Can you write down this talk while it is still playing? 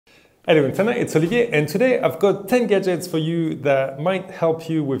Anyway, tonight it's Olivier, and today I've got 10 gadgets for you that might help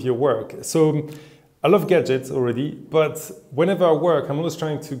you with your work. So I love gadgets already, but whenever I work, I'm always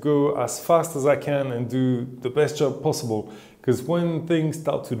trying to go as fast as I can and do the best job possible. Because when things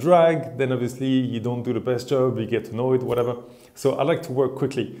start to drag, then obviously you don't do the best job, you get annoyed, whatever. So I like to work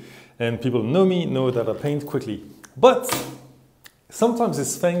quickly, and people know me, know that I paint quickly. But sometimes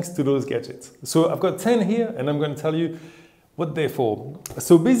it's thanks to those gadgets. So I've got 10 here, and I'm going to tell you what they're for.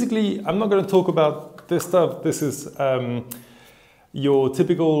 So basically, I'm not going to talk about this stuff. This is your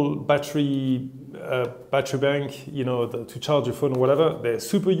typical battery bank, you know, to charge your phone or whatever. They're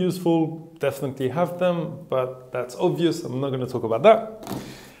super useful, definitely have them, but that's obvious. I'm not going to talk about that.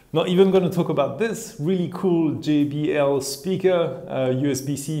 Not even going to talk about this really cool JBL speaker,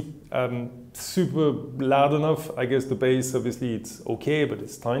 USB-C, super loud enough. I guess the bass, obviously it's okay, but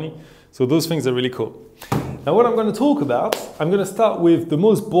it's tiny. So those things are really cool. Now what I'm going to talk about, I'm going to start with the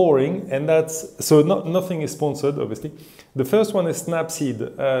most boring, and that's, so nothing is sponsored, obviously. The first one is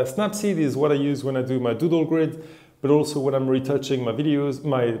Snapseed. Snapseed is what I use when I do my doodle grid, but also when I'm retouching my videos,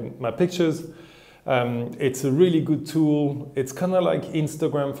 my pictures. It's a really good tool. It's kind of like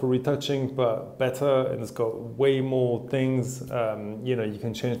Instagram for retouching, but better, and it's got way more things. You know, you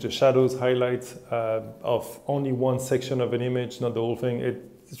can change the shadows, highlights of only one section of an image, not the whole thing.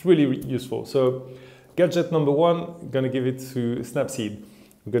 It's really useful. So gadget number one, I'm going to give it to Snapseed.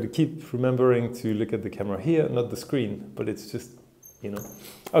 We've got to keep remembering to look at the camera here, not the screen, but it's just, you know.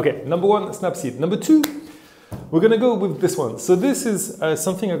 Okay, number one, Snapseed. Number two, we're going to go with this one. So this is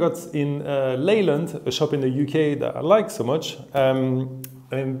something I got in Leyland, a shop in the UK that I like so much.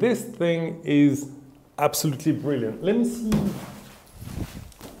 And this thing is absolutely brilliant. Let me see.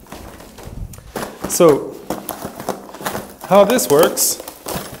 So how this works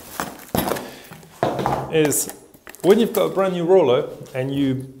is when you've got a brand new roller and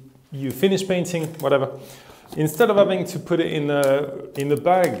you finish painting, whatever, instead of having to put it in a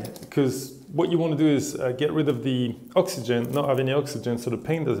bag, because what you want to do is get rid of the oxygen, not have any oxygen so the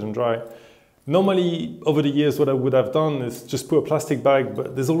paint doesn't dry. Normally, over the years, what I would have done is just put a plastic bag,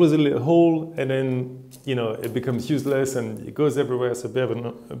 but there's always a little hole, and then, you know, it becomes useless and it goes everywhere. It's a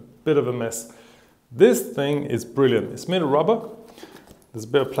bit of a mess. This thing is brilliant. It's made of rubber. There's a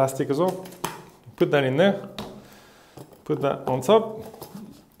bit of plastic as well. Put that in there, put that on top,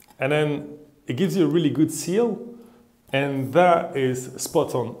 and then it gives you a really good seal, and that is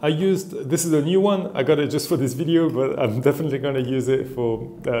spot on. This is a new one, I got it just for this video, but I'm definitely going to use it for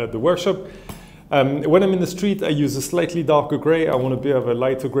the workshop. When I'm in the street, I use a slightly darker gray. I want a bit of a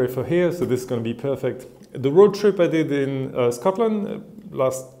lighter gray for here, so this is going to be perfect. The road trip I did in Scotland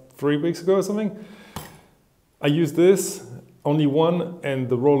last 3 weeks ago or something, I used this. Only one, and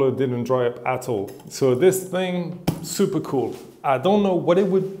the roller didn't dry up at all. So this thing, super cool. I don't know what it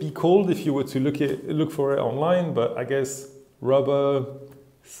would be called if you were to look for it online, but I guess rubber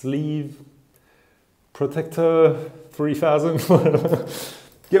sleeve protector 3000.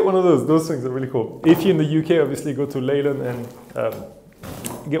 Get one of those. Those things are really cool. If you're in the UK, obviously go to Leyland and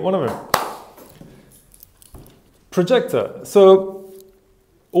get one of them. Projector. So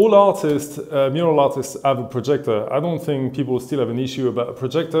all artists, mural artists, have a projector. I don't think people still have an issue about a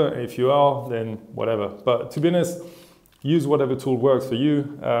projector. If you are, then whatever. But to be honest, use whatever tool works for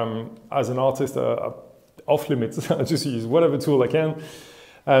you. As an artist, off limits. I just use whatever tool I can.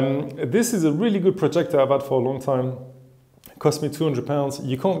 This is a really good projector I've had for a long time. It cost me £200.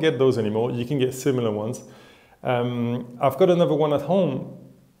 You can't get those anymore. You can get similar ones. I've got another one at home.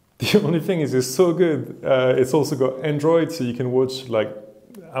 The only thing is it's so good. It's also got Android, so you can watch like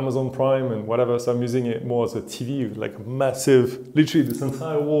Amazon Prime and whatever, so I'm using it more as a TV, like a massive, literally this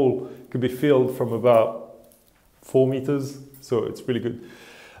entire wall could be filled from about 4 meters, so it's really good.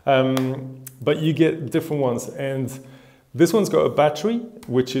 But you get different ones, and this one's got a battery,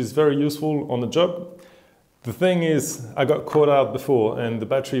 which is very useful on the job. The thing is, I got caught out before, and the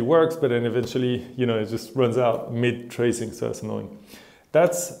battery works, but then eventually, you know, it just runs out mid-tracing, so it's annoying.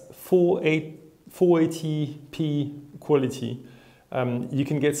 That's 480p quality. You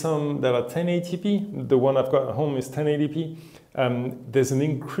can get some that are 1080p. The one I've got at home is 1080p. There's an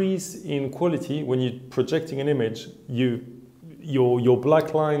increase in quality when you're projecting an image. Your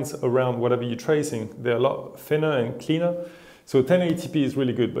black lines around whatever you're tracing, they're a lot thinner and cleaner. So 1080p is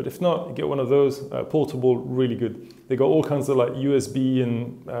really good, but if not, you get one of those, portable, really good. They got all kinds of like USB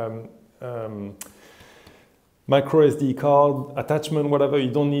and micro SD card attachment, whatever.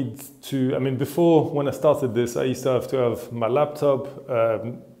 You don't need to, I mean, before when I started this, I used to have my laptop,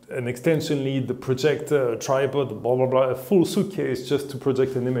 an extension lead, the projector, a tripod, blah, blah, blah, a full suitcase just to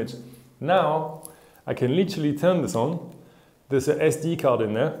project an image. Now, I can literally turn this on. There's an SD card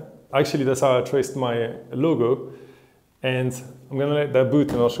in there. actually that's how I traced my logo. And I'm going to let that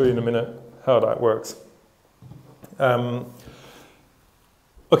boot and I'll show you in a minute how that works.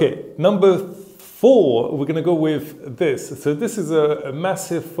 Okay, number 4, we're going to go with this. So this is a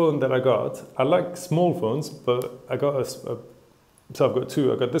massive phone that I got. I like small phones, but I got so I've got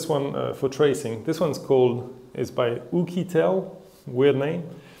 2. I got this one for tracing. This one's is by Ukitel, weird name,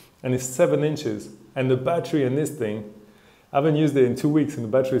 and it's 7 inches. And the battery in this thing, I haven't used it in 2 weeks and the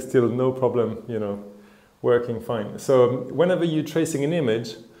battery is still no problem, you know, working fine. So whenever you're tracing an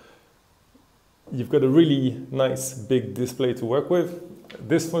image, you've got a really nice big display to work with.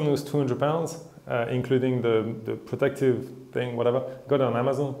 This one was £200, including the protective thing, whatever. Got it on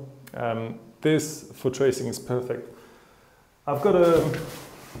Amazon. This for tracing is perfect. I've got a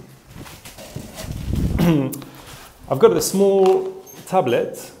small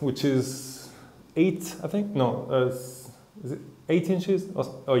tablet, which is 8, I think. No, is it 8 inches?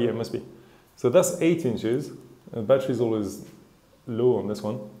 Oh yeah, it must be. So that's 8 inches. The battery is always low on this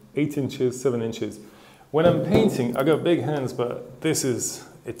one. 8 inches, 7 inches. When I'm painting, I got big hands, but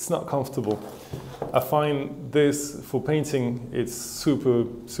it's not comfortable. I find this for painting, it's super,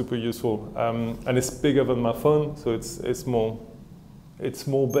 super useful. And it's bigger than my phone, so it's more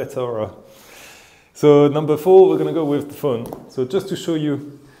better. So number 4, we're gonna go with the phone. So just to show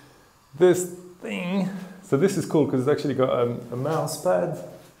you this thing. So this is cool because it's actually got a mouse pad.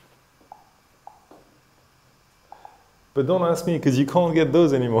 But don't ask me because you can't get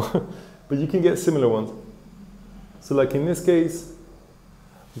those anymore. But you can get similar ones. So like in this case,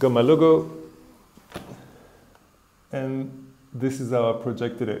 got my logo. And this is how I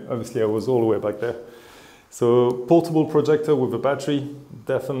projected it. Obviously I was all the way back there. So portable projector with a battery,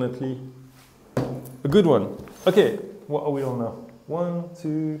 definitely a good one. Okay, what are we on now? 1,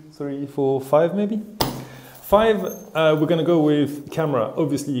 2, 3, 4, 5 maybe? 5, we're gonna go with camera.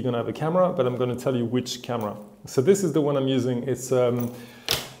 Obviously you're gonna have a camera, but I'm gonna tell you which camera. So this is the one I'm using. It's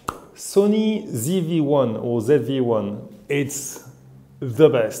Sony ZV-1 or ZV-1. It's the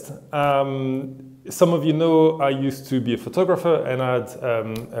best. Some of you know I used to be a photographer and I had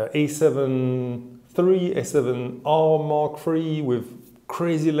A7 III, A7R Mark III with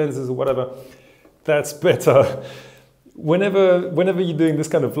crazy lenses or whatever. That's better. Whenever you're doing this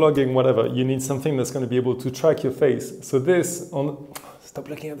kind of vlogging, whatever, you need something that's going to be able to track your face. So this stop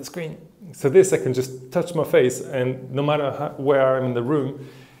looking at the screen. So this, I can just touch my face and no matter where I'm in the room,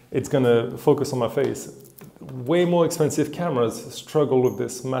 it's going to focus on my face. Way more expensive cameras struggle with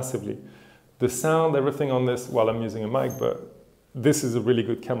this massively. The sound, everything on this, well, I'm using a mic, but this is a really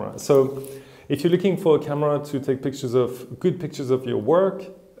good camera. So if you're looking for a camera to take good pictures of your work,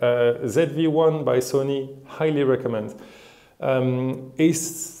 ZV-1 by Sony, highly recommend.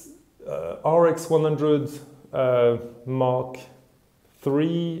 RX100 Mark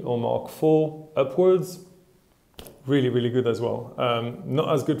III or Mark IV upwards, really, really good as well. Not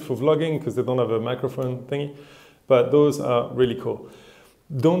as good for vlogging because they don't have a microphone thingy, but those are really cool.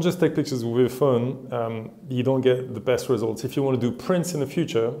 Don't just take pictures with your phone, you don't get the best results. If you want to do prints in the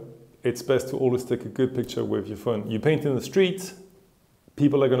future, it's best to always take a good picture with your phone. You paint in the street,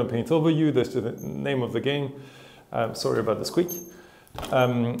 people are going to paint over you, that's the name of the game. Sorry about the squeak.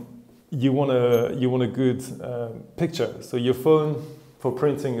 You want a good picture, so your phone for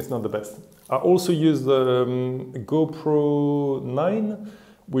printing is not the best. I also use the GoPro 9,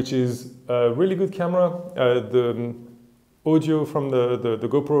 which is a really good camera. The audio from the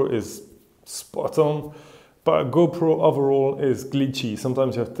GoPro is spot on, but GoPro overall is glitchy.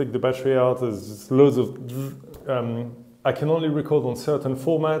 Sometimes you have to take the battery out, there's loads of... I can only record on certain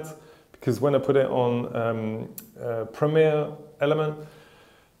formats because when I put it on Premiere Element,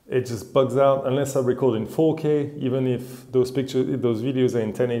 it just bugs out unless I record in 4K. Even if those videos are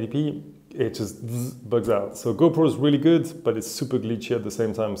in 1080p, it just bugs out. So GoPro is really good, but it's super glitchy at the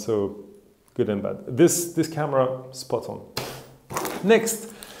same time. So good and bad. This camera, spot on.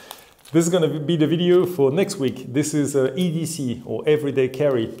 Next, this is going to be the video for next week. This is EDC or Everyday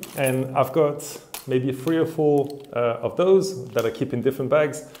Carry, and I've got maybe 3 or 4 of those that I keep in different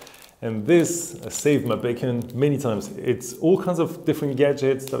bags. And this saved my bacon many times. It's all kinds of different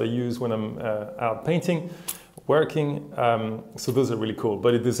gadgets that I use when I'm out painting, working. So those are really cool,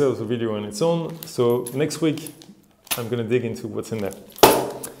 but it deserves a video on its own. So next week, I'm gonna dig into what's in there.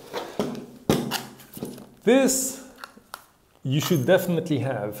 This, you should definitely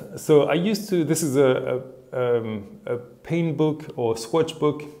have. So I used to, this is a paint book or swatch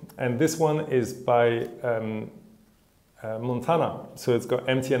book, and this one is by Montana. So it's got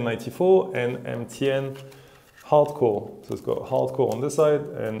MTN 94 and MTN Hardcore. So it's got Hardcore on this side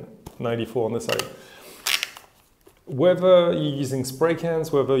and 94 on this side. whether you're using spray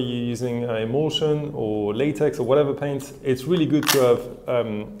cans, whether you're using emulsion or latex or whatever paint, it's really good to have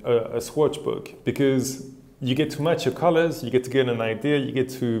a swatch book, because you get to match your colors, you get to get an idea, you get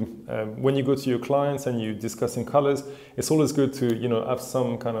to, when you go to your clients and you're discussing colors, it's always good to, you know, have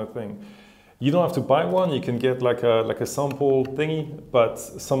some kind of thing. You don't have to buy one, you can get like a sample thingy, but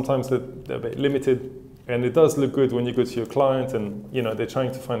sometimes they're a bit limited, and it does look good when you go to your client and, you know, they're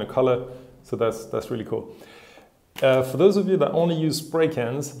trying to find a color, so that's really cool. For those of you that only use spray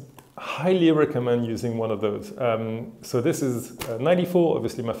cans, highly recommend using one of those. So this is 94,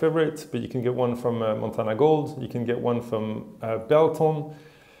 obviously my favorite, but you can get one from Montana Gold, you can get one from Belton.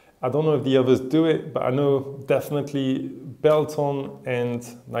 I don't know if the others do it, but I know definitely Belton and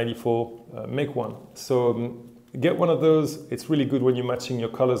 94 make one. So get one of those. It's really good when you're matching your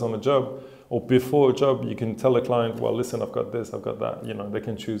colors on a job, or before a job, you can tell the client, well, listen, I've got this, I've got that, you know, they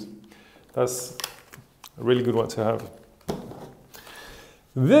can choose. That's a really good one to have.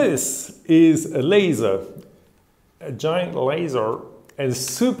 This is a laser, a giant laser, and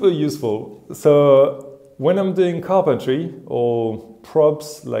super useful. So when I'm doing carpentry or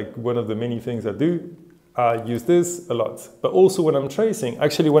props, like one of the many things I do, I use this a lot. But also when I'm tracing,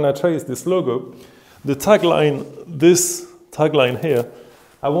 actually when I trace this logo, the tagline, this tagline here,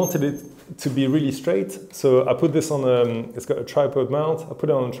 I wanted it to be really straight. So I put this on, it's got a tripod mount, I put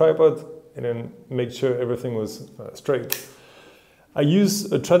it on a tripod and then make sure everything was straight. I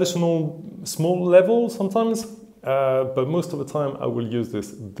use a traditional small level sometimes, but most of the time I will use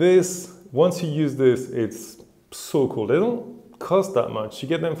this. Once you use this, it's so cool. They don't cost that much. You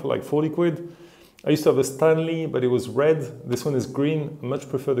get them for like 40 quid. I used to have a Stanley, but it was red. This one is green. I much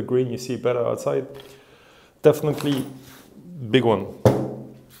prefer the green. You see it better outside. Definitely big one.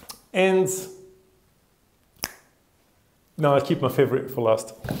 And now I keep my favorite for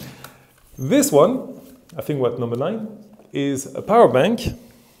last. This one, I think what, number 9, is a power bank,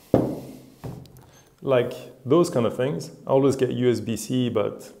 like those kind of things. I always get USB-C,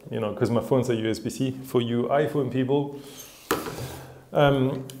 but you know, because my phones are USB-C. For you iPhone people,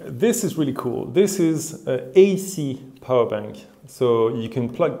 this is really cool. This is an AC power bank, so you can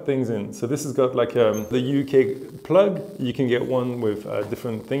plug things in. So this has got like the UK plug. You can get one with a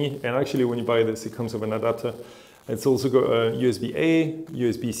different thingy, and actually when you buy this, it comes with an adapter. It's also got a USB-A,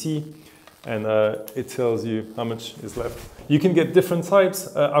 USB-C, and it tells you how much is left. You can get different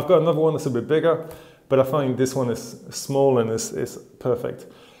types. I've got another one that's a bit bigger, but I find this one is small and is perfect.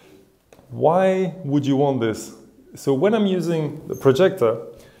 Why would you want this? So when I'm using the projector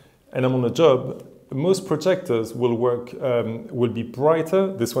and I'm on a job, most projectors will work, will be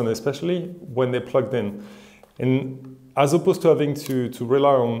brighter, this one especially, when they're plugged in. And as opposed to having to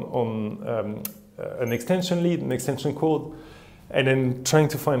rely on an extension lead, an extension cord, and then trying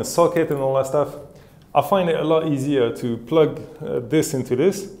to find a socket and all that stuff, I find it a lot easier to plug this into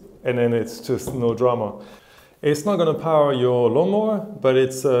this, and then it's just no drama. It's not going to power your lawnmower, but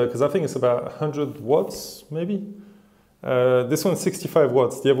it's, because I think it's about 100 watts, maybe. This one's 65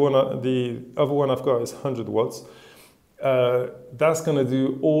 watts. The other one I've got is 100 watts. That's going to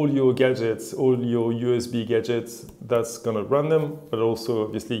do all your gadgets, all your USB gadgets. That's going to run them, but also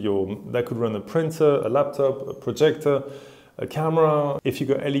obviously that could run a printer, a laptop, a projector, a camera. If you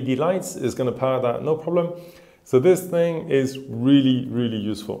got LED lights, it's going to power that, no problem. So this thing is really, really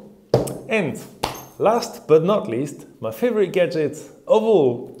useful. And last but not least, my favorite gadget of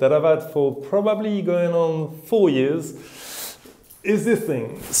all that I've had for probably going on 4 years is this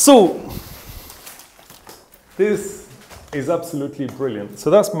thing. So this is absolutely brilliant.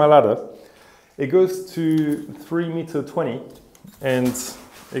 So that's my ladder. It goes to 3.20 meters and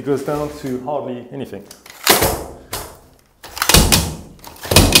it goes down to hardly anything.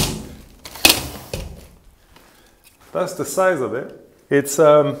 That's the size of it. It's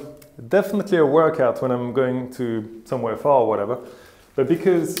definitely a workout when I'm going to somewhere far or whatever, but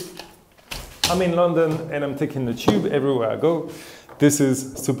because I'm in London and I'm taking the tube everywhere I go, this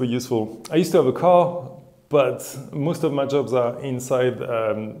is super useful. I used to have a car, but most of my jobs are inside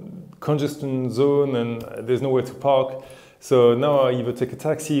congestion zone and there's nowhere to park. So now I either take a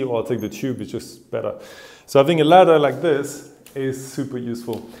taxi or I'll take the tube, it's just better. So having a ladder like this is super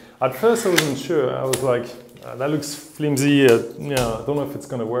useful. At first I wasn't sure, I was like, that looks flimsy, you know, I don't know if it's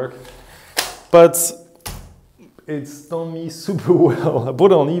gonna work. But it's done me super well. I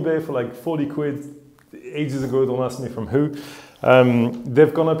bought it on eBay for like 40 quid ages ago, don't ask me from who.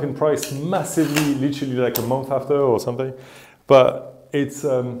 They've gone up in price massively, literally like a month after or something. But it's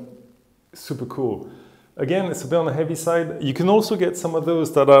super cool. Again, it's a bit on the heavy side. You can also get some of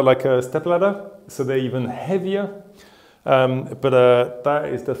those that are like a step ladder, so they're even heavier. But that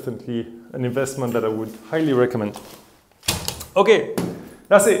is definitely an investment that I would highly recommend. Okay,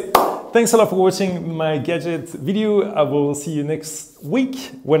 that's it. Thanks a lot for watching my gadget video. I will see you next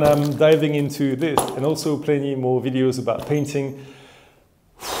week when I'm diving into this and also plenty more videos about painting.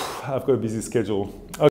 I've got a busy schedule. Okay.